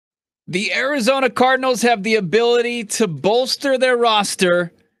The Arizona Cardinals have the ability to bolster their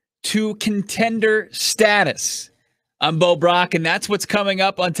roster to contender status. I'm Bo Brack, and that's what's coming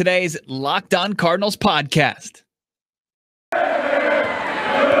up on today's Locked On Cardinals podcast.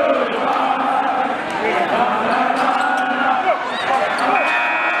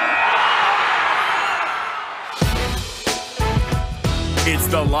 It's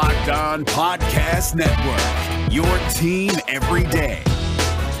the Locked On Podcast Network, your team every day.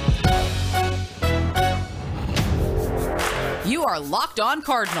 You are Locked On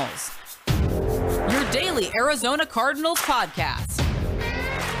Cardinals, your daily Arizona Cardinals podcast.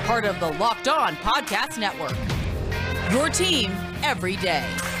 Part of the Locked On Podcast Network, your team every day.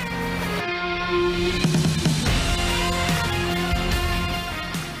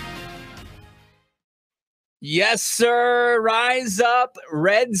 Yes, sir. Rise up,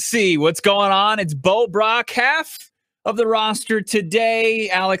 Red Sea. What's going on? It's Bo Brack, half of the roster today.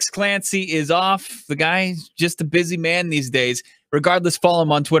 Alex Clancy is off. The guy's just a busy man these days. Regardless, follow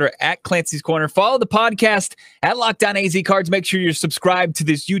him on Twitter at Clancy's Corner. Follow the podcast at Locked On AZ Cards. Make sure you're subscribed to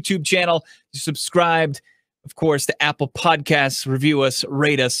this YouTube channel. You're subscribed, of course, to Apple Podcasts. Review us,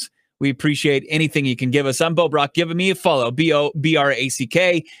 rate us. We appreciate anything you can give us. I'm Bo Brack. Give me a follow,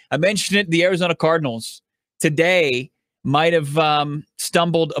 BOBRACK. I mentioned it, the Arizona Cardinals today might have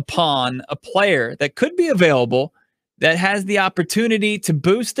stumbled upon a player that could be available that has the opportunity to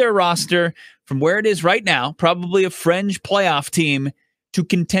boost their roster from where it is right now, probably a fringe playoff team, to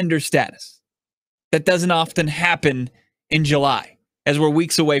contender status. That doesn't often happen in July, as we're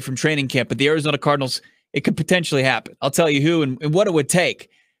weeks away from training camp. But the Arizona Cardinals, it could potentially happen. I'll tell you who and what it would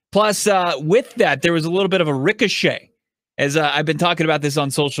take. Plus, with that, there was a little bit of a ricochet, as I've been talking about this on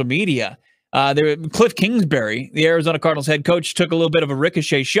social media. Kliff Kingsbury, the Arizona Cardinals head coach, took a little bit of a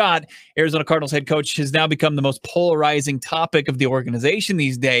ricochet shot. Arizona Cardinals head coach has now become the most polarizing topic of the organization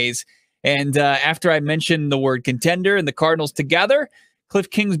these days. And after I mentioned the word contender and the Cardinals together, Kliff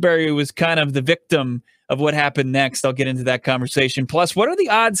Kingsbury was kind of the victim of what happened next. I'll get into that conversation. Plus, what are the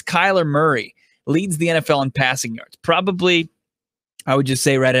odds Kyler Murray leads the NFL in passing yards? Probably, I would just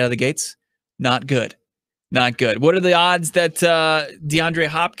say right out of the gates, not good. Not good. What are the odds that DeAndre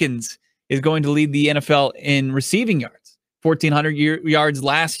Hopkins is going to lead the NFL in receiving yards? 1,400 yards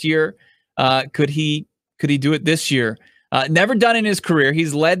last year. Could he do it this year? Never done in his career.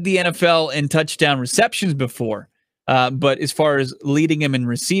 He's led the NFL in touchdown receptions before, but as far as leading him in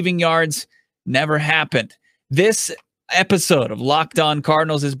receiving yards, never happened. This episode of Locked On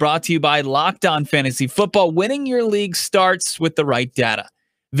Cardinals is brought to you by Locked On Fantasy Football. Winning your league starts with the right data.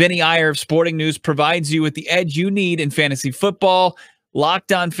 Vinny Iyer of Sporting News provides you with the edge you need in fantasy football.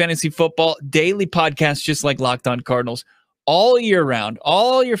 Locked On Fantasy Football, daily podcast just like Locked On Cardinals, all year round.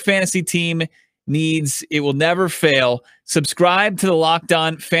 All your fantasy team needs, it will never fail. Subscribe to the Locked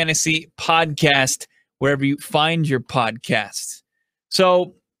On Fantasy Podcast wherever you find your podcasts.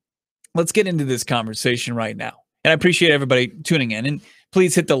 So let's get into this conversation right now. And I appreciate everybody tuning in. And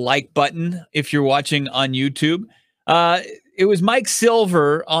please hit the like button if you're watching on YouTube. It was Mike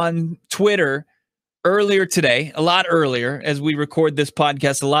Silver on Twitter earlier today, a lot earlier, as we record this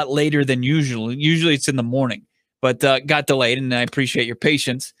podcast a lot later than usual. Usually it's in the morning, but got delayed, and I appreciate your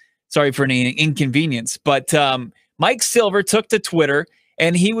patience. Sorry for any inconvenience. But Mike Silver took to Twitter,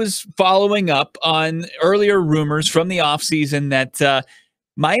 and he was following up on earlier rumors from the offseason that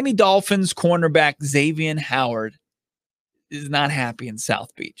Miami Dolphins cornerback Xavier Howard is not happy in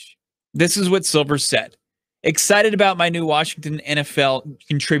South Beach. This is what Silver said. Excited about my new Washington NFL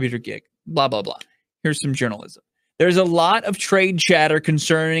contributor gig, blah, blah, blah. Here's some journalism. There's a lot of trade chatter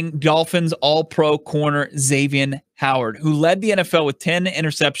concerning Dolphins All-Pro corner Xavier Howard, who led the NFL with 10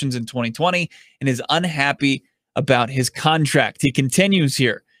 interceptions in 2020 and is unhappy about his contract. He continues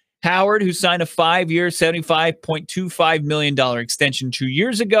here. Howard, who signed a 5-year, $75.25 million extension 2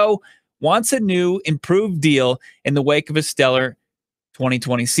 years ago, wants a new, improved deal in the wake of a stellar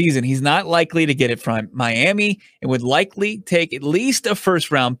 2020 season. He's not likely to get it from Miami and would likely take at least a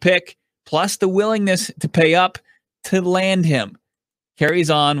first-round pick, plus the willingness to pay up to land him. Carries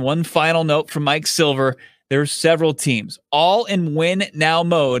on. One final note from Mike Silver. There are several teams, all in win-now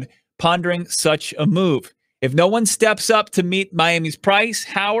mode, pondering such a move. If no one steps up to meet Miami's price,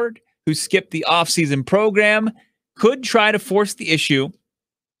 Howard, who skipped the offseason program, could try to force the issue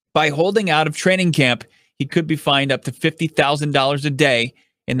by holding out of training camp. He could be fined up to $50,000 a day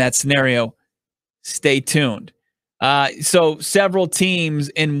in that scenario. Stay tuned. So several teams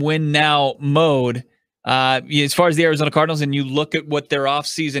in win now mode. As far as the Arizona Cardinals, and you look at what their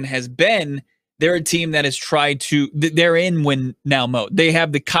offseason has been, they're a team that has tried to, they're in win now mode. They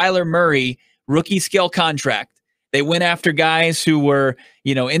have the Kyler Murray rookie scale contract. They went after guys who were,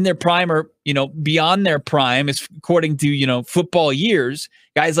 in their prime or, beyond their prime, is according to, football years.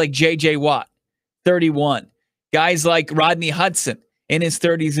 Guys like J.J. Watt, 31. Guys like Rodney Hudson in his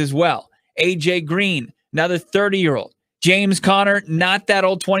 30s as well. A.J. Green, another 30-year-old. James Conner, not that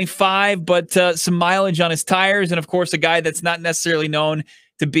old, 25, but some mileage on his tires. And, of course, a guy that's not necessarily known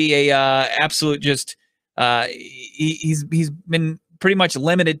to be a absolute just he's been pretty much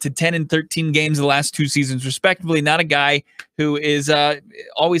limited to 10 and 13 games the last 2 seasons, respectively. Not a guy who is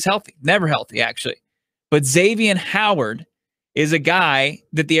always healthy, never healthy, actually. But Xavier Howard is a guy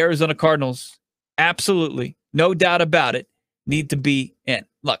that the Arizona Cardinals absolutely, no doubt about it, need to be in.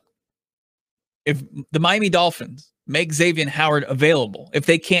 Look, if the Miami Dolphins make Xavier Howard available, if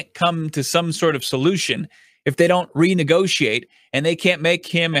they can't come to some sort of solution, if they don't renegotiate and they can't make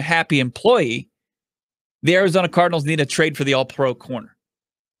him a happy employee, the Arizona Cardinals need a trade for the all-pro corner.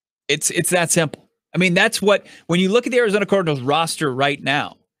 It's that simple. I mean, that's what, when you look at the Arizona Cardinals roster right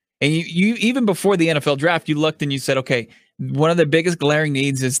now, and you even before the NFL draft, you looked and you said, okay, one of the biggest glaring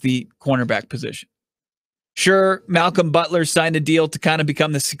needs is the cornerback position. Sure, Malcolm Butler signed a deal to kind of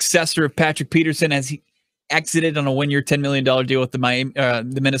become the successor of Patrick Peterson as he exited on a 1-year, $10 million deal with the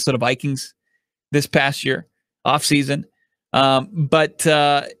Minnesota Vikings this past year, offseason. But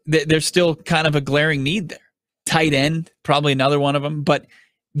there's still kind of a glaring need there. Tight end, probably another one of them. But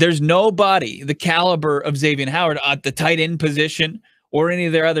there's nobody the caliber of Xavier Howard at the tight end position or any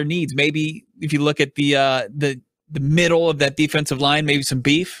of their other needs. Maybe if you look at the middle of that defensive line, maybe some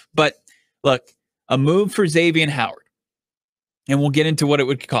beef. But look, a move for Xavier Howard, and we'll get into what it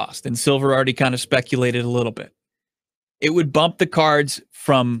would cost. And Silver already kind of speculated a little bit. It would bump the Cards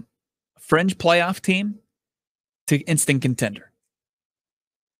from a fringe playoff team to instant contender.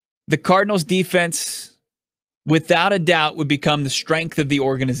 The Cardinals defense, without a doubt, would become the strength of the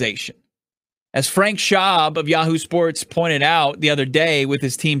organization. As Frank Schaub of Yahoo Sports pointed out the other day with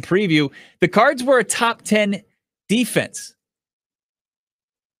his team preview, the Cards were a top 10 defense.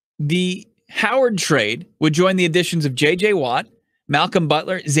 The Howard trade would join the additions of J.J. Watt, Malcolm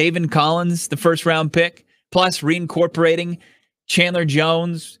Butler, Zaven Collins, the first-round pick, plus reincorporating Chandler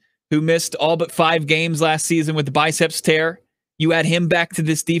Jones, who missed all but 5 games last season with the biceps tear. You add him back to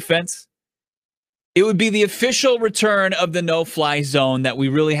this defense. It would be the official return of the no-fly zone that we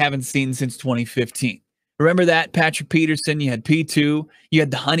really haven't seen since 2015. Remember that? Patrick Peterson, you had P2, you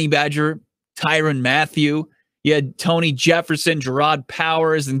had the Honey Badger, Tyrann Mathieu, you had Tony Jefferson, Gerard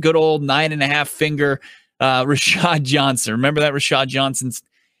Powers, and good old 9.5-finger Rashad Johnson. Remember that? Rashad Johnson's,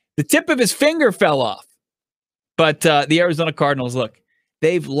 the tip of his finger fell off. But the Arizona Cardinals, look,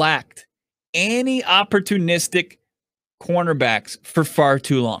 they've lacked any opportunistic cornerbacks for far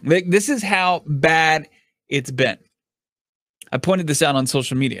too long. This is how bad it's been. I pointed this out on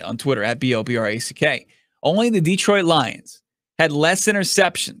social media, on Twitter, at BOBRACK. Only the Detroit Lions have less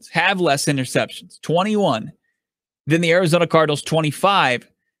interceptions, 21, than the Arizona Cardinals, 25,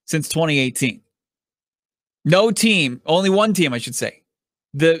 since 2018. No team, only one team, I should say.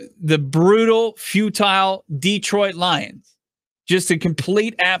 The brutal, futile Detroit Lions. Just a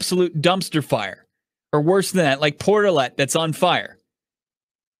complete, absolute dumpster fire. Or worse than that, like Portalette that's on fire.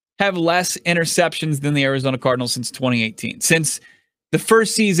 Have less interceptions than the Arizona Cardinals since 2018. Since the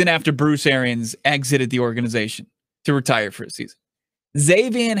first season after Bruce Arians exited the organization to retire for a season.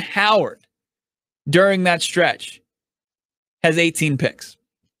 Xavier Howard, during that stretch, has 18 picks.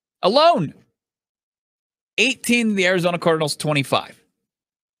 Alone. 18, the Arizona Cardinals, 25.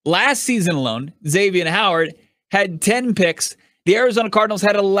 Last season alone, Xavier Howard had 10 picks. The Arizona Cardinals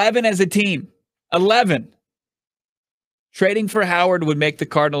had 11 as a team. 11. Trading for Howard would make the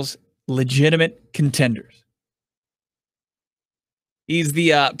Cardinals legitimate contenders. He's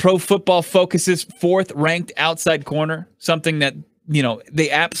the Pro Football Focus's 4th-ranked outside corner, something that, they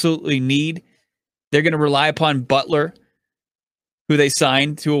absolutely need. They're going to rely upon Butler, who they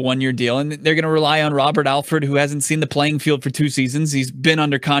signed to a 1-year deal, and they're going to rely on Robert Alford, who hasn't seen the playing field for 2 seasons. He's been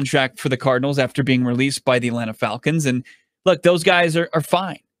under contract for the Cardinals after being released by the Atlanta Falcons. And look, those guys are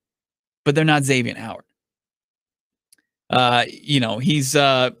fine, but they're not Xavier Howard. He's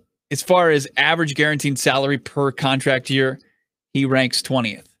as far as average guaranteed salary per contract year, he ranks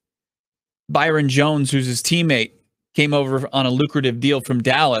 20th. Byron Jones, who's his teammate, came over on a lucrative deal from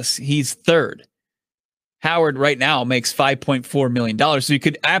Dallas. He's 3rd. Howard right now makes $5.4 million. So you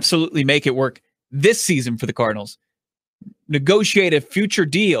could absolutely make it work this season for the Cardinals. Negotiate a future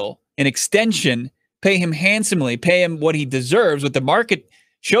deal, an extension, pay him handsomely, pay him what he deserves, what the market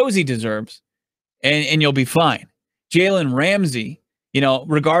shows he deserves, and you'll be fine. Jalen Ramsey,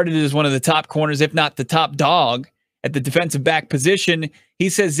 regarded as one of the top corners, if not the top dog at the defensive back position, he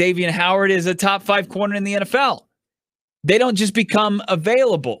says Xavier Howard is a top 5 corner in the NFL. They don't just become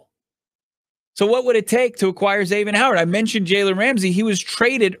available. So what would it take to acquire Xavier Howard? I mentioned Jalen Ramsey. He was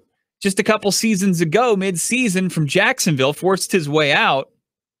traded just a couple seasons ago, mid-season, from Jacksonville, forced his way out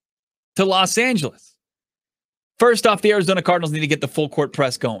to Los Angeles. First off, the Arizona Cardinals need to get the full court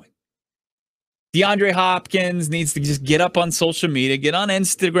press going. DeAndre Hopkins needs to just get up on social media, get on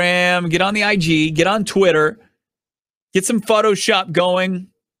Instagram, get on the IG, get on Twitter, get some Photoshop going.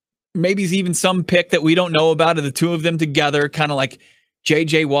 Maybe even some pic that we don't know about of the two of them together, kind of like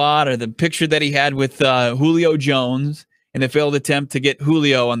J.J. Watt or the picture that he had with Julio Jones in the failed attempt to get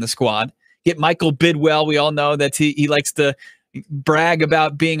Julio on the squad. Get Michael Bidwell. We all know that he likes to brag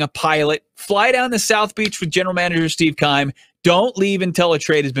about being a pilot. Fly down to South Beach with general manager Steve Keim. Don't leave until a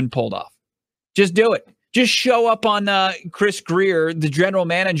trade has been pulled off. Just do it. Just show up on Chris Greer, the general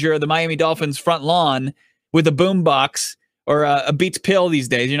manager of the Miami Dolphins front lawn, with a boombox or a Beats pill these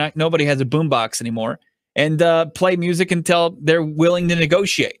days. Nobody has a boombox anymore. And play music until they're willing to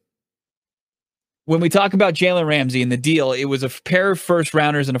negotiate. When we talk about Jalen Ramsey and the deal, it was a pair of first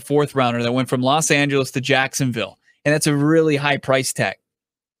rounders and a fourth rounder that went from Los Angeles to Jacksonville. And that's a really high price tag.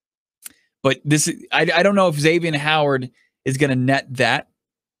 But I don't know if Xavier Howard is going to net that,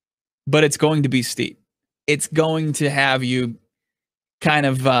 but it's going to be steep. It's going to have you kind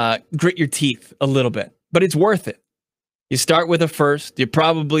of grit your teeth a little bit, but it's worth it. You start with a first. You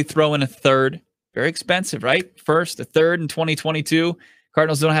probably throw in a third. Very expensive, right? First, a third in 2022.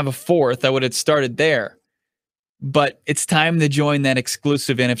 Cardinals don't have a fourth. I would have started there. But it's time to join that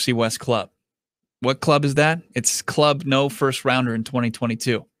exclusive NFC West club. What club is that? It's club no first rounder in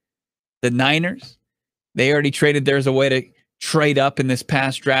 2022. The Niners, they already traded theirs a way to trade up in this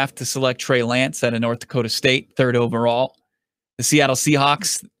past draft to select Trey Lance out of North Dakota State, third overall. The Seattle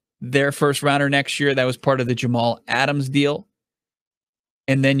Seahawks, their first rounder next year, that was part of the Jamal Adams deal.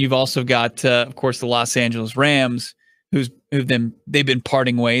 And then you've also got, of course, the Los Angeles Rams, they've been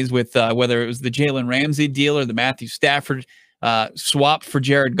parting ways with whether it was the Jalen Ramsey deal or the Matthew Stafford swap for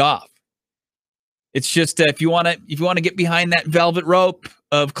Jared Goff. It's just if you want to get behind that velvet rope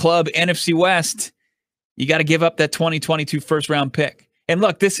of club NFC West, you got to give up that 2022 first round pick. And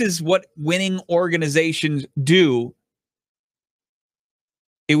look, this is what winning organizations do.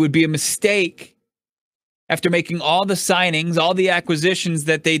 It would be a mistake after making all the signings, all the acquisitions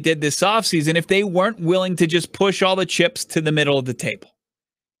that they did this offseason, if they weren't willing to just push all the chips to the middle of the table.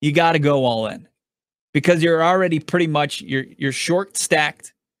 You got to go all in because you're already pretty much, you're short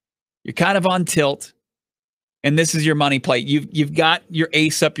stacked. You're kind of on tilt. And this is your money play. You've got your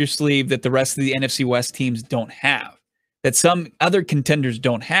ace up your sleeve that the rest of the NFC West teams don't have, that some other contenders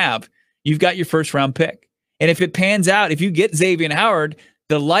don't have. You've got your first round pick. And if it pans out, if you get Xavier Howard,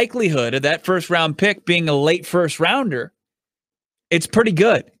 the likelihood of that first round pick being a late first rounder, it's pretty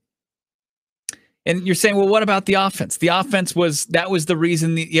good. And you're saying, well, what about the offense? The offense was the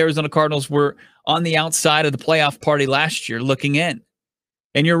reason the Arizona Cardinals were on the outside of the playoff party last year looking in.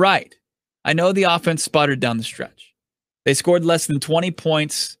 And you're right. I know the offense sputtered down the stretch. They scored less than 20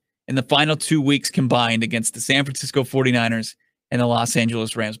 points in the final 2 weeks combined against the San Francisco 49ers and the Los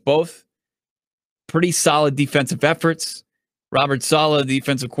Angeles Rams. Both pretty solid defensive efforts. Robert Saleh, the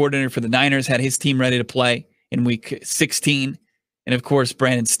defensive coordinator for the Niners, had his team ready to play in week 16. And, of course,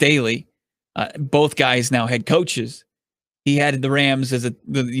 Brandon Staley, both guys now head coaches. He had the Rams as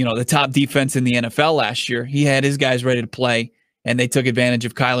the top defense in the NFL last year. He had his guys ready to play, and they took advantage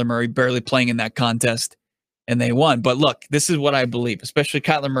of Kyler Murray barely playing in that contest, and they won. But, look, this is what I believe, especially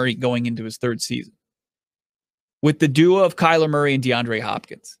Kyler Murray going into his third season. With the duo of Kyler Murray and DeAndre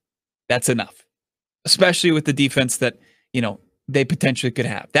Hopkins, that's enough, especially with the defense that they potentially could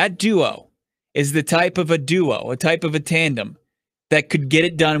have. That duo is the type of a duo, a type of a tandem that could get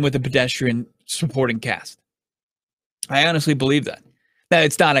it done with a pedestrian supporting cast. I honestly believe that. Now,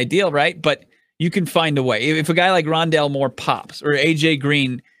 it's not ideal, right? But you can find a way. If a guy like Rondale Moore pops or AJ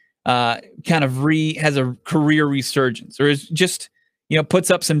Green kind of has a career resurgence or is just, puts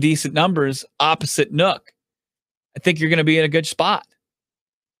up some decent numbers opposite Nook, I think you're going to be in a good spot.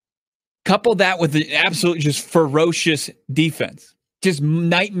 Couple that with the absolute just ferocious defense, just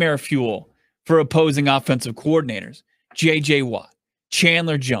nightmare fuel for opposing offensive coordinators. J.J. Watt,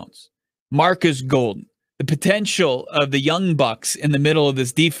 Chandler Jones, Marcus Golden, the potential of the young bucks in the middle of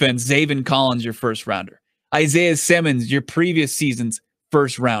this defense. Zaven Collins, your first rounder. Isaiah Simmons, your previous season's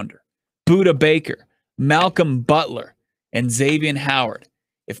first rounder. Budda Baker, Malcolm Butler, and Xavier Howard.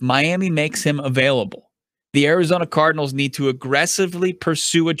 If Miami makes him available, the Arizona Cardinals need to aggressively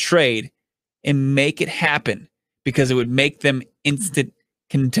pursue a trade and make it happen because it would make them instant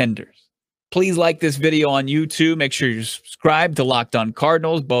contenders. Please like this video on YouTube. Make sure you're subscribed to Locked On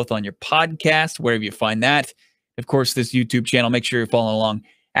Cardinals, both on your podcast, wherever you find that, of course, this YouTube channel. Make sure you're following along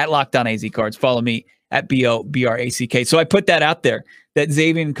at Locked On AZ Cards. Follow me at BOBRACK. So I put that out there, that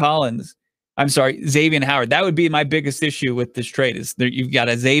Xavier Howard. That would be my biggest issue with this trade is there, you've got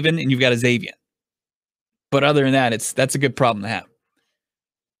a Xavier and you've got a Xavier. But other than that, that's a good problem to have.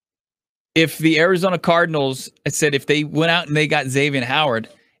 If the Arizona Cardinals, I said if they went out and they got Xavier Howard,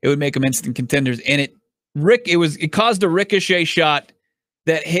 it would make them instant contenders. And it caused a ricochet shot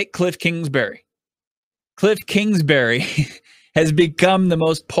that hit Kliff Kingsbury. Kliff Kingsbury has become the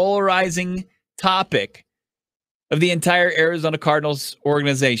most polarizing topic of the entire Arizona Cardinals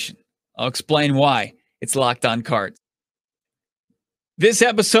organization. I'll explain why. It's Locked On Cards. This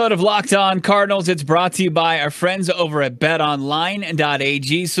episode of Locked On Cardinals, it's brought to you by our friends over at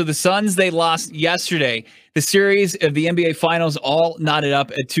betonline.ag. So the Suns, they lost yesterday. The series of the NBA Finals all knotted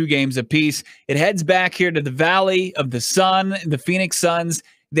up at 2 games apiece. It heads back here to the Valley of the Sun. The Phoenix Suns,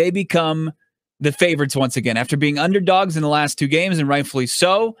 they become the favorites once again. After being underdogs in the last 2 games, and rightfully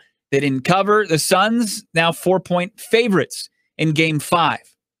so, they didn't cover. The Suns, now 4-point favorites in Game 5.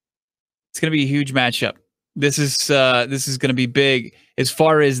 It's going to be a huge matchup. This is going to be big as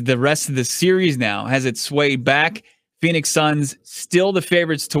far as the rest of the series now. Has it swayed back? Phoenix Suns still the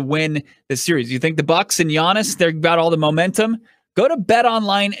favorites to win the series. You think the Bucks and Giannis, they've got all the momentum? Go to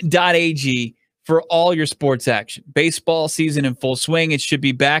betonline.ag for all your sports action. Baseball season in full swing. It should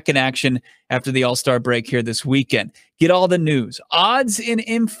be back in action after the All-Star break here this weekend. Get all the news, odds, and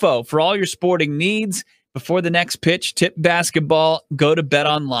info for all your sporting needs before the next pitch. Tip basketball. Go to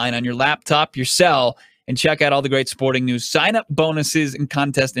BetOnline on your laptop, your cell, and check out all the great sporting news, sign-up bonuses, and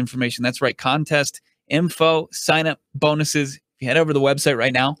contest information. That's right, contest info, sign-up bonuses. If you head over to the website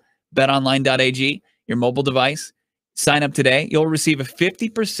right now, betonline.ag, your mobile device, sign up today. You'll receive a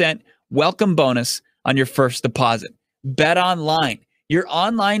 50% welcome bonus on your first deposit. BetOnline, your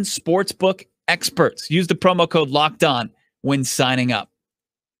online sportsbook experts. Use the promo code LOCKEDON when signing up.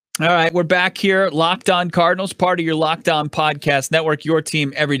 All right, we're back here, Locked On Cardinals, part of your Locked On Podcast Network, your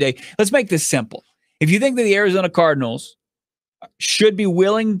team every day. Let's make this simple. If you think that the Arizona Cardinals should be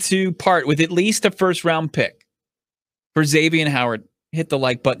willing to part with at least a first-round pick for Xavier Howard, hit the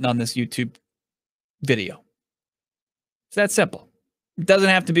like button on this YouTube video. It's that simple. It doesn't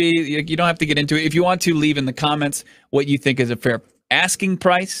have to be, you don't have to get into it. If you want to, leave in the comments what you think is a fair asking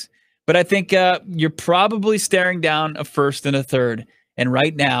price. But I think you're probably staring down a first and a third. And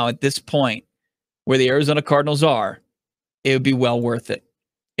right now, at this point, where the Arizona Cardinals are, it would be well worth it.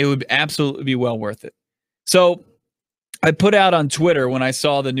 It would absolutely be well worth it. So I put out on Twitter when I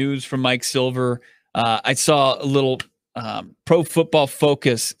saw the news from Mike Silver, I saw a little Pro Football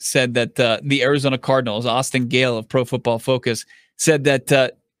Focus said that the Arizona Cardinals, Austin Gale of Pro Football Focus, said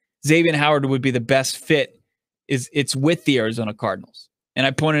that Xavier Howard would be the best fit. It's with the Arizona Cardinals. And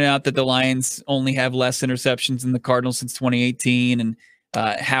I pointed out that the Lions only have less interceptions than the Cardinals since 2018, and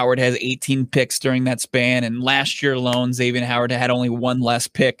Howard has 18 picks during that span. And last year alone, Xavier Howard had only 1 less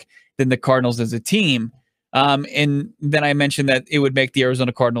pick than the Cardinals as a team. And then I mentioned that it would make the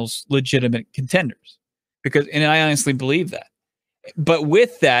Arizona Cardinals legitimate contenders, and I honestly believe that. But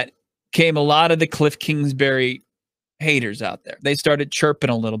with that came a lot of the Kliff Kingsbury haters out there. They started chirping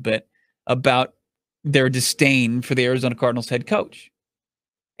a little bit about their disdain for the Arizona Cardinals head coach.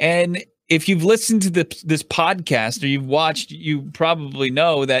 And if you've listened to this podcast or you've watched, you probably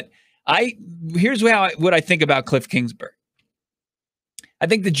know that here's what I think about Kliff Kingsbury. I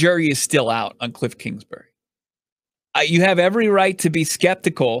think the jury is still out on Kliff Kingsbury. You have every right to be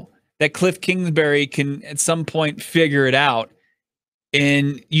skeptical that Kliff Kingsbury can at some point figure it out.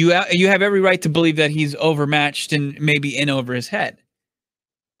 And you have every right to believe that he's overmatched and maybe in over his head.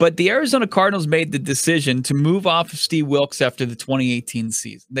 But the Arizona Cardinals made the decision to move off of Steve Wilks after the 2018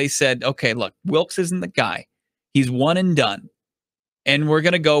 season. They said, okay, look, Wilks isn't the guy. He's one and done. And we're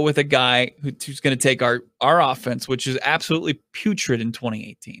going to go with a guy who's going to take our offense, which is absolutely putrid in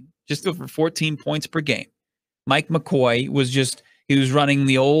 2018, just over 14 points per game. Mike McCoy he was running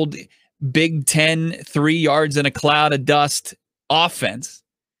the old Big Ten 3 yards in a cloud of dust offense.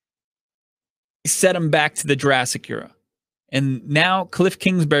 He set him back to the Jurassic era. And now Kliff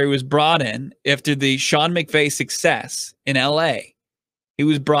Kingsbury was brought in after the Sean McVay success in L.A. He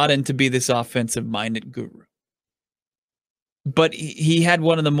was brought in to be this offensive-minded guru. But he had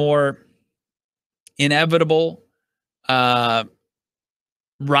one of the more inevitable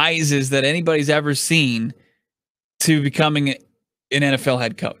rises that anybody's ever seen to becoming an NFL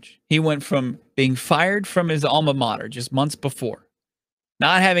head coach. He went from being fired from his alma mater just months before,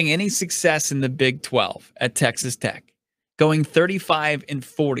 not having any success in the Big 12 at Texas Tech, going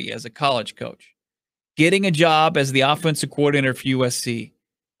 35-40 as a college coach, getting a job as the offensive coordinator for USC,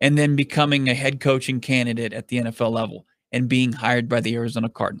 and then becoming a head coaching candidate at the NFL level and being hired by the Arizona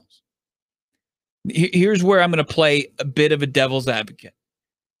Cardinals. Here's where I'm going to play a bit of a devil's advocate.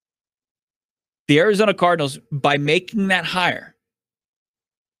 The Arizona Cardinals, by making that hire,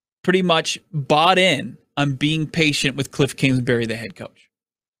 pretty much bought in on being patient with Kliff Kingsbury, the head coach.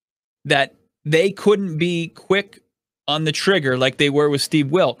 That they couldn't be quick on the trigger like they were with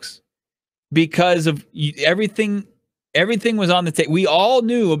Steve Wilkes because of everything was on the table. We all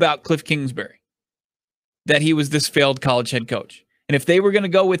knew about Kliff Kingsbury, that he was this failed college head coach. And if they were going to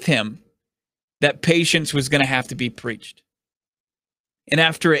go with him, that patience was going to have to be preached. And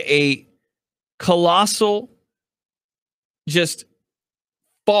after a colossal just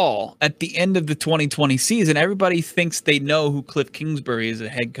fall at the end of the 2020 season, everybody thinks they know who Kliff Kingsbury is as a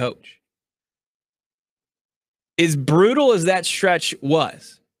head coach. As brutal as that stretch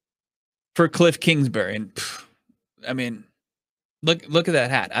was for Kliff Kingsbury, and I mean, look at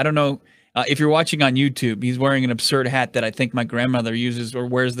that hat. I don't know if you're watching on YouTube, he's wearing an absurd hat that I think my grandmother uses or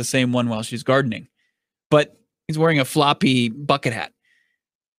wears the same one while she's gardening. But he's wearing a floppy bucket hat.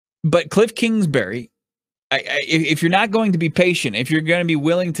 But Kliff Kingsbury, if you're not going to be patient, if you're going to be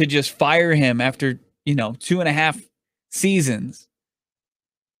willing to just fire him after 2.5 seasons,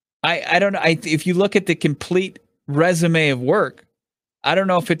 I don't know. If you look at the complete resume of work, I don't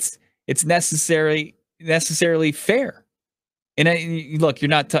know if it's necessarily fair. And look,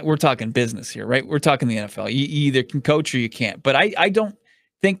 we're talking business here, right? We're talking the NFL. You either can coach or you can't. But I don't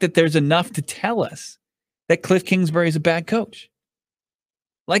think that there's enough to tell us that Kliff Kingsbury is a bad coach.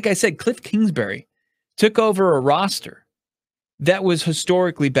 Like I said, Kliff Kingsbury took over a roster that was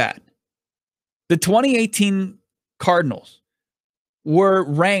historically bad. The 2018 Cardinals were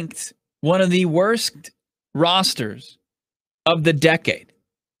ranked one of the worst rosters of the decade.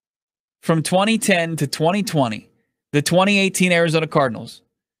 From 2010 to 2020, the 2018 Arizona Cardinals,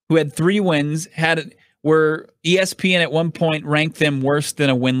 who had 3 wins, were ESPN at one point ranked them worse than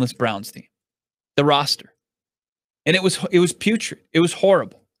a winless Browns team. The roster. And it was putrid. It was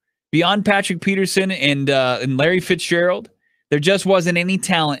horrible. Beyond Patrick Peterson and Larry Fitzgerald, there just wasn't any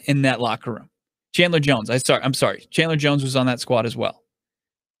talent in that locker room. Chandler Jones, I'm sorry. Chandler Jones was on that squad as well.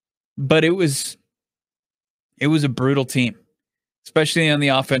 But it was a brutal team, especially on the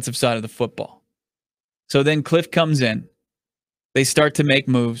offensive side of the football. So then Kliff comes in. They start to make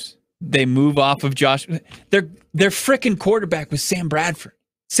moves. They move off of Josh. Their freaking quarterback was Sam Bradford.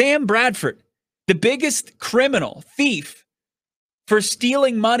 Sam Bradford, the biggest criminal, thief for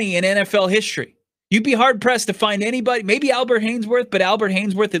stealing money in NFL history. You'd be hard-pressed to find anybody, maybe Albert Haynesworth, but Albert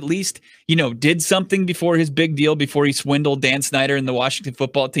Haynesworth at least, did something before his big deal, before he swindled Dan Snyder and the Washington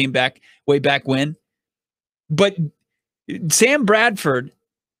football team way back when. But Sam Bradford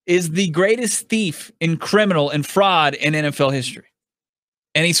is the greatest thief and criminal and fraud in NFL history.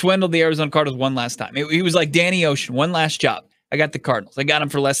 And he swindled the Arizona Cardinals one last time. He was like Danny Ocean, one last job. I got the Cardinals. I got him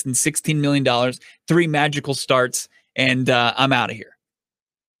for less than $16 million, 3 magical starts, and I'm out of here.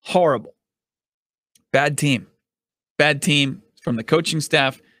 Horrible. Bad team. Bad team from the coaching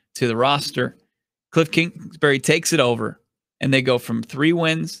staff to the roster. Kliff Kingsbury takes it over, and they go from 3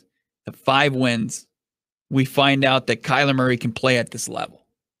 wins to 5 wins. We find out that Kyler Murray can play at this level.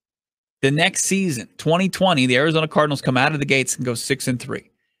 The next season, 2020, the Arizona Cardinals come out of the gates and go 6-3.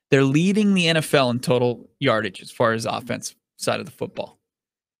 They're leading the NFL in total yardage as far as offense side of the football.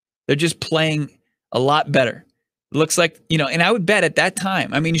 They're just playing a lot better. It looks like, and I would bet at that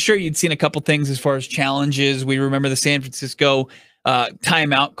time, I mean, sure, you'd seen a couple things as far as challenges. We remember the San Francisco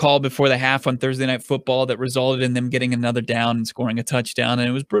timeout call before the half on Thursday Night Football that resulted in them getting another down and scoring a touchdown, and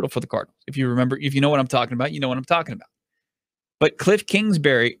it was brutal for the Cardinals. If you remember, if you know what I'm talking about, you know what I'm talking about. But Kliff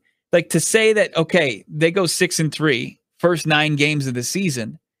Kingsbury, to say that, okay, they go 6-3, first 9 games of the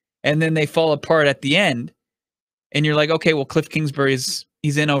season, and then they fall apart at the end, and you're like, okay, well, Kliff Kingsbury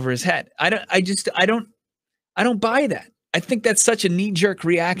he's in over his head. I don't buy that. I think that's such a knee-jerk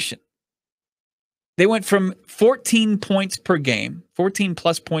reaction. They went from 14 points per game, 14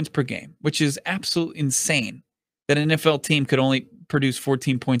 plus points per game, which is absolutely insane that an NFL team could only produce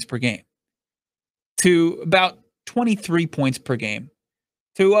 14 points per game, to about 23 points per game,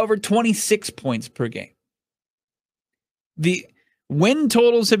 to over 26 points per game. The win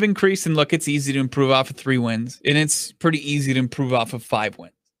totals have increased, and look, it's easy to improve off of 3 wins, and it's pretty easy to improve off of 5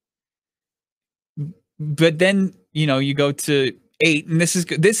 wins. But then, you go to 8, and this is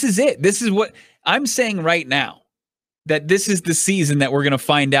it. This is what I'm saying right now, that this is the season that we're going to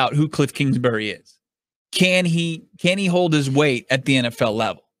find out who Kliff Kingsbury is. Can he hold his weight at the NFL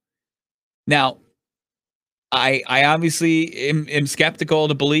level? Now, I obviously am skeptical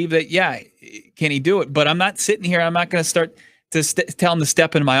to believe that, yeah, can he do it? But I'm not sitting here. I'm not going to start to tell him to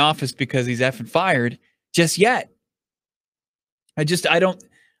step into my office because he's effing fired just yet. I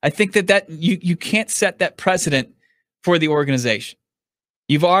think that you can't set that precedent for the organization.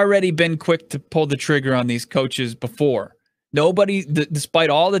 You've already been quick to pull the trigger on these coaches before. Nobody, despite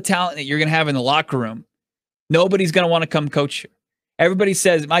all the talent that you're going to have in the locker room, nobody's going to want to come coach you. Everybody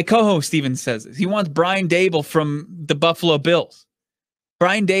says, my co-host even says this, he wants Brian Daboll from the Buffalo Bills.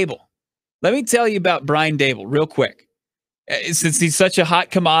 Brian Daboll. Let me tell you about Brian Daboll real quick. Since he's such a hot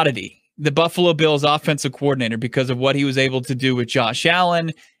commodity, the Buffalo Bills offensive coordinator, because of what he was able to do with Josh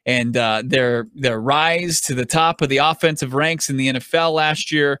Allen and their rise to the top of the offensive ranks in the NFL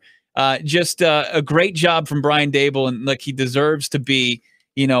last year. Just a great job from Brian Daboll, and like he deserves to be,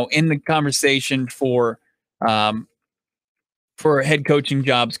 in the conversation for head coaching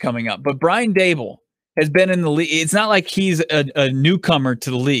jobs coming up. But Brian Daboll has been in the league. It's not like he's a newcomer to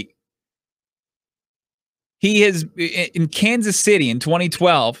the league. He is in Kansas City in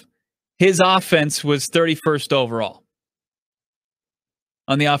 2012. His offense was 31st overall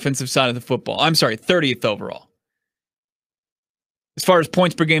on the offensive side of the football. I'm sorry, 30th overall. As far as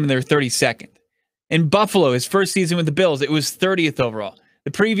points per game, they're 32nd. In Buffalo, his first season with the Bills, it was 30th overall.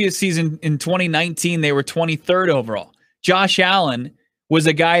 The previous season in 2019, they were 23rd overall. Josh Allen was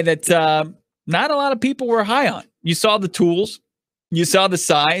a guy that not a lot of people were high on. You saw the tools, you saw the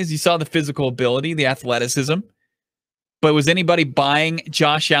size, you saw the physical ability, the athleticism. But was anybody buying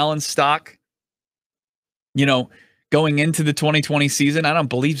Josh Allen's stock, going into the 2020 season? I don't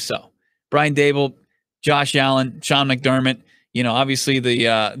believe so. Brian Daboll, Josh Allen, Sean McDermott, obviously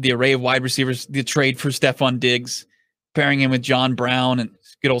the array of wide receivers, the trade for Stephon Diggs, pairing him with John Brown and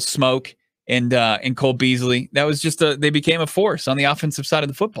good old Smoke and Cole Beasley. That was just they became a force on the offensive side of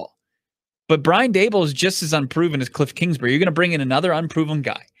the football. But Brian Daboll is just as unproven as Kliff Kingsbury. You're going to bring in another unproven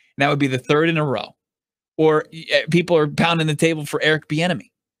guy, and that would be the third in a row. Or people are pounding the table for Eric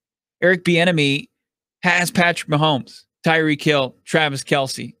Bieniemy. Eric Bieniemy has Patrick Mahomes, Tyreek Hill, Travis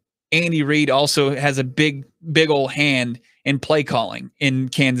Kelce. Andy Reid also has a big old hand in play calling in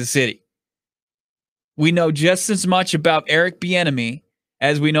Kansas City. We know just as much about Eric Bieniemy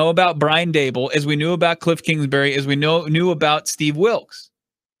as we know about Brian Daboll, as we knew about Kliff Kingsbury, as we knew about Steve Wilkes.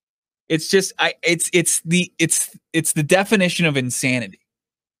 It's just it's the definition of insanity.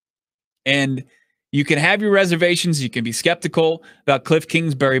 And you can have your reservations. You can be skeptical about Kliff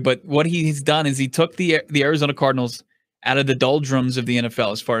Kingsbury, but what he's done is he took the Arizona Cardinals out of the doldrums of the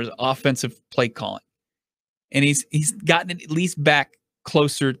NFL as far as offensive play calling, and he's gotten it at least back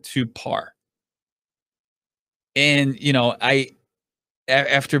closer to par. And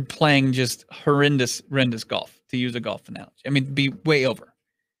after playing just horrendous golf, to use a golf analogy, be way over.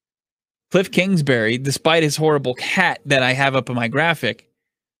 Kliff Kingsbury, despite his horrible hat that I have up in my graphic,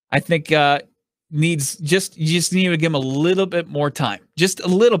 I think you just need to give him a little bit more time, just a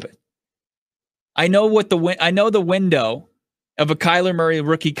little bit. I know the window of a Kyler Murray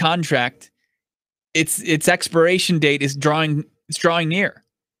rookie contract. Its expiration date is drawing near.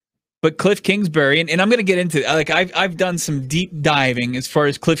 But Kliff Kingsbury, and I'm going to get into I've done some deep diving as far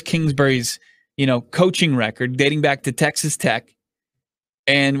as Kliff Kingsbury's coaching record dating back to Texas Tech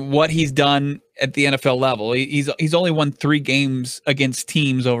and what he's done at the NFL level. He's only won 3 games against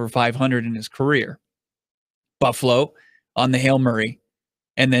teams over 500 in his career. Buffalo on the Hail Murray,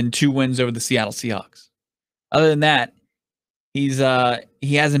 and then 2 wins over the Seattle Seahawks. Other than that, he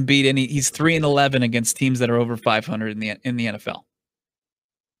hasn't beat any. He's 3-11 against teams that are over 500 in the NFL.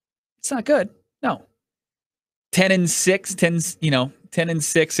 It's not good. No.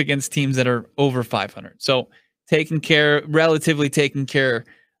 10-6 against teams that are over 500. So relatively taking care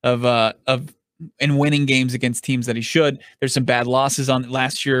of and winning games against teams that he should. There's some bad losses on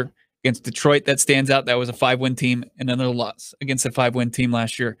last year against Detroit that stands out. That was a 5-win team, and another loss against a 5-win team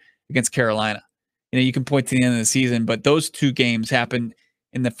last year against Carolina. You can point to the end of the season, but those 2 games happened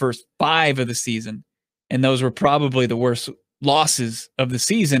in the first 5 of the season, and those were probably the worst losses of the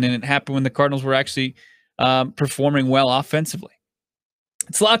season, and it happened when the Cardinals were actually performing well offensively.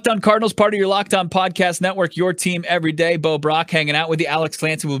 It's Locked On Cardinals, part of your Locked On Podcast Network, your team every day. Bo Brack hanging out with you. Alex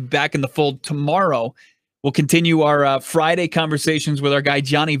Clancy will be back in the fold tomorrow. We'll continue our Friday conversations with our guy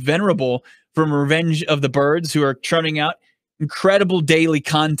Johnny Venerable from Revenge of the Birds, who are churning out incredible daily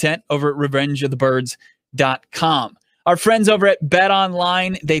content over at revengeofthebirds.com. Our friends over at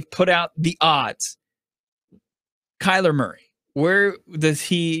BetOnline, they've put out the odds. Kyler Murray, what are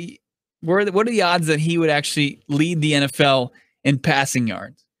the odds that he would actually lead the NFL in passing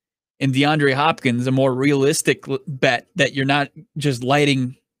yards? And DeAndre Hopkins, a more realistic bet that you're not just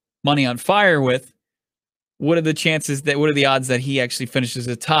lighting money on fire with. What are the odds that he actually finishes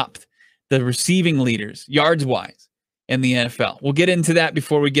atop the receiving leaders, yards wise, in the NFL. We'll get into that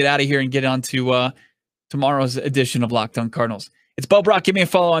before we get out of here and get on to tomorrow's edition of Locked On Cardinals. It's Bo Brack. Give me a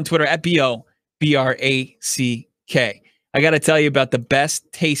follow on Twitter at BOBRACK. I got to tell you about the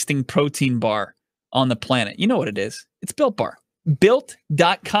best tasting protein bar on the planet. You know what it is. It's Built Bar.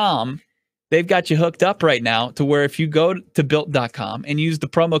 Built.com. They've got you hooked up right now to where if you go to Built.com and use the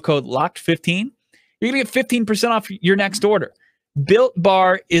promo code LOCKED15, you're going to get 15% off your next order. Built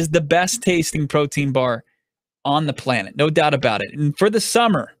Bar is the best tasting protein bar on the planet. No doubt about it. And for the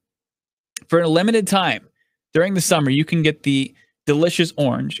summer, for a limited time, during the summer, you can get the delicious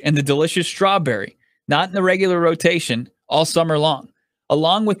orange and the delicious strawberry, not in the regular rotation, all summer long,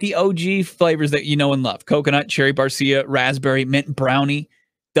 along with the OG flavors that you know and love. Coconut, cherry barcia, raspberry, mint brownie,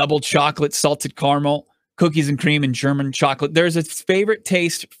 double chocolate, salted caramel, cookies and cream, and German chocolate. There's a favorite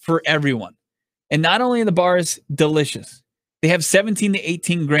taste for everyone. And not only are the bars delicious, they have 17 to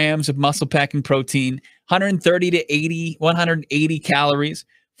 18 grams of muscle packing protein, 130 to 180 calories,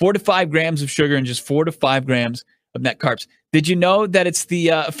 4 to 5 grams of sugar, and just 4 to 5 grams of net carbs. Did you know that it's the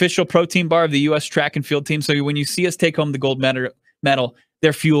official protein bar of the U.S. track and field team? So when you see us take home the gold medal,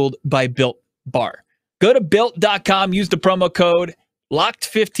 they're fueled by Built Bar. Go to Built.com, use the promo code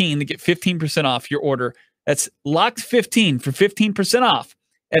LOCKED15 to get 15% off your order. That's LOCKED15 for 15% off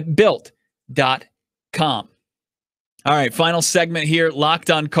at Built.com. All right, final segment here, Locked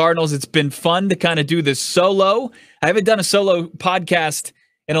On Cardinals. It's been fun to kind of do this solo. I haven't done a solo podcast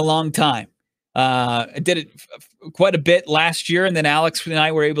in a long time. I did it quite a bit last year, and then Alex and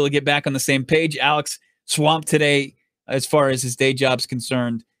I were able to get back on the same page. Alex swamped today as far as his day job's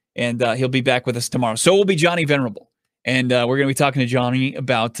concerned, and he'll be back with us tomorrow. So will be Johnny Venerable, and we're going to be talking to Johnny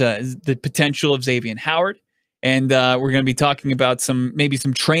about the potential of Xavier Howard, and we're going to be talking about maybe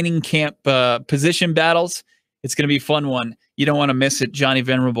some training camp position battles. It's going to be a fun one. You don't want to miss it. Johnny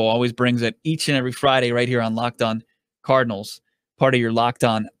Venerable always brings it each and every Friday right here on Locked On Cardinals, part of your Locked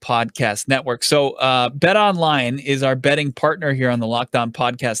On Podcast Network. So Bet Online is our betting partner here on the Locked On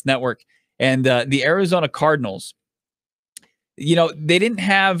Podcast Network. And the Arizona Cardinals, they didn't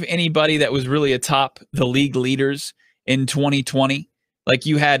have anybody that was really atop the league leaders in 2020. Like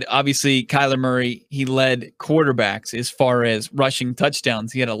you had, obviously, Kyler Murray. He led quarterbacks as far as rushing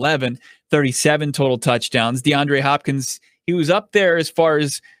touchdowns. He had 11, 37 total touchdowns. DeAndre Hopkins, he was up there as far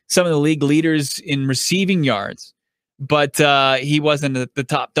as some of the league leaders in receiving yards, but he wasn't the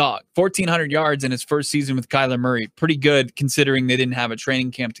top dog. 1,400 yards in his first season with Kyler Murray. Pretty good considering they didn't have a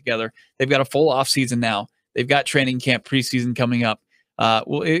training camp together. They've got a full offseason now. They've got training camp preseason coming up.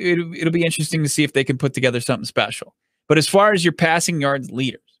 It'll be interesting to see if they can put together something special. But as far as your passing yards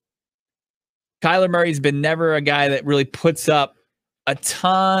leaders, Kyler Murray's been never a guy that really puts up a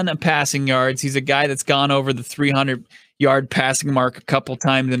ton of passing yards. He's a guy that's gone over the 300-yard passing mark a couple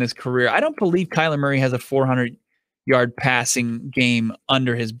times in his career. I don't believe Kyler Murray has a 400-yard passing game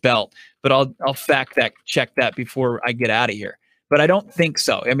under his belt, but I'll check that before I get out of here. But I don't think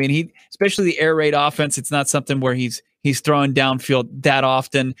so. I mean, especially the air raid offense, it's not something where he's throwing downfield that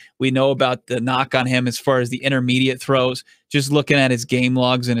often. We know about the knock on him as far as the intermediate throws. Just looking at his game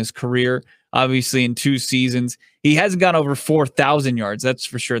logs in his career, obviously in 2 seasons, he hasn't gone over 4,000 yards. That's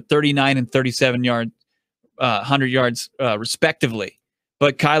for sure. 39 and 37 yards, 100 yards respectively.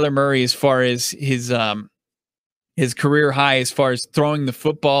 But Kyler Murray, as far as his career high, as far as throwing the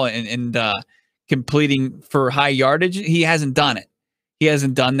football and completing for high yardage, he hasn't done it. He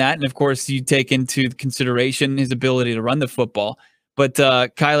hasn't done that. And of course, you take into consideration his ability to run the football. But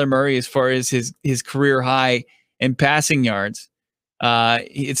Kyler Murray, as far as his career high in passing yards,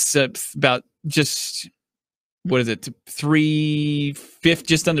 it's about just, what is it, 350,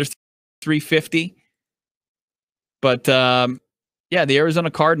 just under 350. But yeah, the Arizona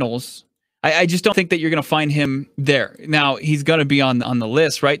Cardinals, I just don't think that you're going to find him there. Now, he's going to be on the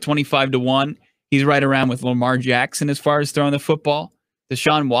list, right? 25-1. He's right around with Lamar Jackson as far as throwing the football.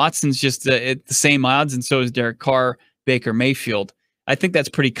 Deshaun Watson's just at the same odds, and so is Derek Carr, Baker Mayfield. I think that's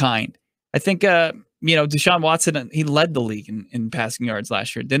pretty kind. I think, Deshaun Watson, he led the league in passing yards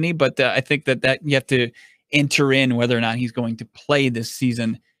last year, didn't he? But I think that you have to enter in whether or not he's going to play this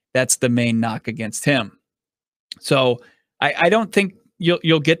season. That's the main knock against him. So I don't think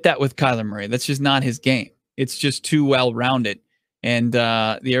you'll get that with Kyler Murray. That's just not his game. It's just too well-rounded. And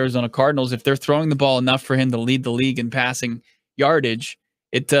the Arizona Cardinals, if they're throwing the ball enough for him to lead the league in passing yardage,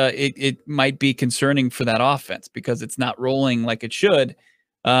 it might be concerning for that offense because it's not rolling like it should,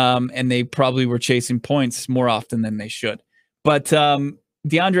 and they probably were chasing points more often than they should. But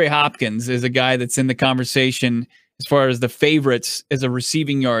DeAndre Hopkins is a guy that's in the conversation as far as the favorites as a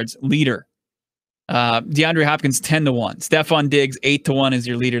receiving yards leader. DeAndre Hopkins 10-1. Stephon Diggs 8-1 is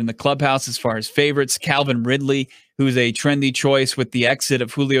your leader in the clubhouse as far as favorites. Calvin Ridley, who's a trendy choice with the exit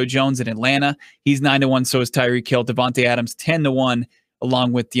of Julio Jones in Atlanta, he's 9-1. So is Tyreek Hill. Devontae Adams 10-1,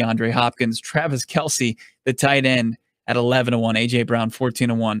 along with DeAndre Hopkins. Travis Kelce, the tight end, at 11-1. AJ Brown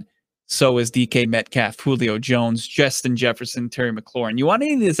 14-1. So is DK Metcalf, Julio Jones, Justin Jefferson, Terry McLaurin. You want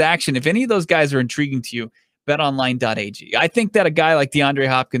any of this action? If any of those guys are intriguing to you, betonline.ag. I think that a guy like DeAndre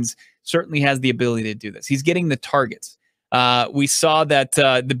Hopkins certainly has the ability to do this. He's getting the targets. We saw that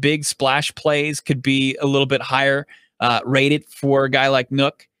the big splash plays could be a little bit higher rated for a guy like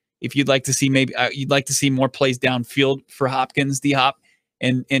Nook. If you'd like to see you'd like to see more plays downfield for Hopkins, D-Hop,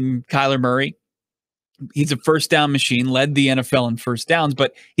 and Kyler Murray. He's a first down machine, led the NFL in first downs,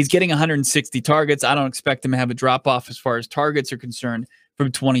 but he's getting 160 targets. I don't expect him to have a drop off as far as targets are concerned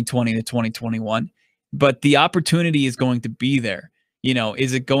from 2020 to 2021, but the opportunity is going to be there.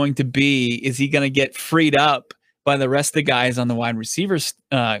 Is he going to get freed up by the rest of the guys on the wide receivers,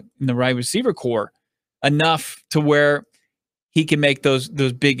 in the wide receiver core enough to where he can make those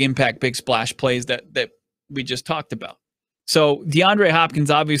big impact, big splash plays that we just talked about? So DeAndre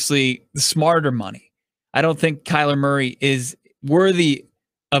Hopkins, obviously the smarter money. I don't think Kyler Murray is worthy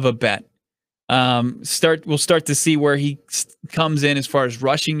of a bet. We'll start to see where he comes in as far as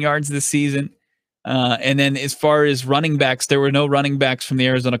rushing yards this season. And then as far as running backs, there were no running backs from the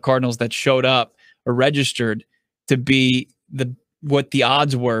Arizona Cardinals that showed up or registered to be what the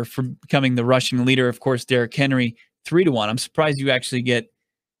odds were for becoming the rushing leader. Of course, Derrick Henry 3-1. I'm surprised you actually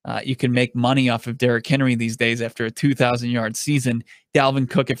you can make money off of Derrick Henry these days after a 2,000-yard season. Dalvin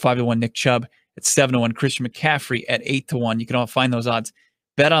Cook at 5-1, Nick Chubb at 7-1, Christian McCaffrey at 8-1. You can all find those odds.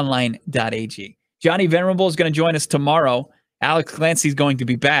 BetOnline.ag. Johnny Venerable is going to join us tomorrow. Alex Clancy is going to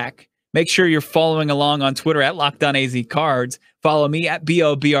be back. Make sure you're following along on Twitter at LockedOnAZCards. Follow me at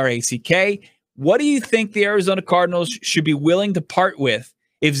BOBRACK. What do you think the Arizona Cardinals should be willing to part with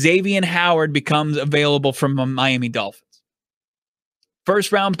if Xavier Howard becomes available from the Miami Dolphins?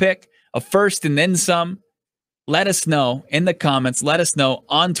 First round pick, a first and then some. Let us know in the comments. Let us know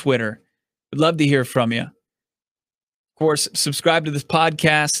on Twitter. We'd love to hear from you. Of course, subscribe to this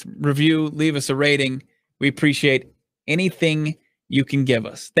podcast, review, leave us a rating. We appreciate anything you can give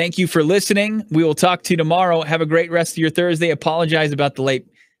us. Thank you for listening. We will talk to you tomorrow. Have a great rest of your Thursday. Apologize about the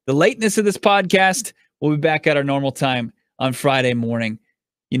lateness of this podcast. We'll be back at our normal time on Friday morning.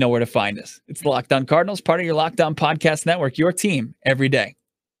 You know where to find us. It's the Locked On Cardinals, part of your Locked On Podcast Network, your team every day.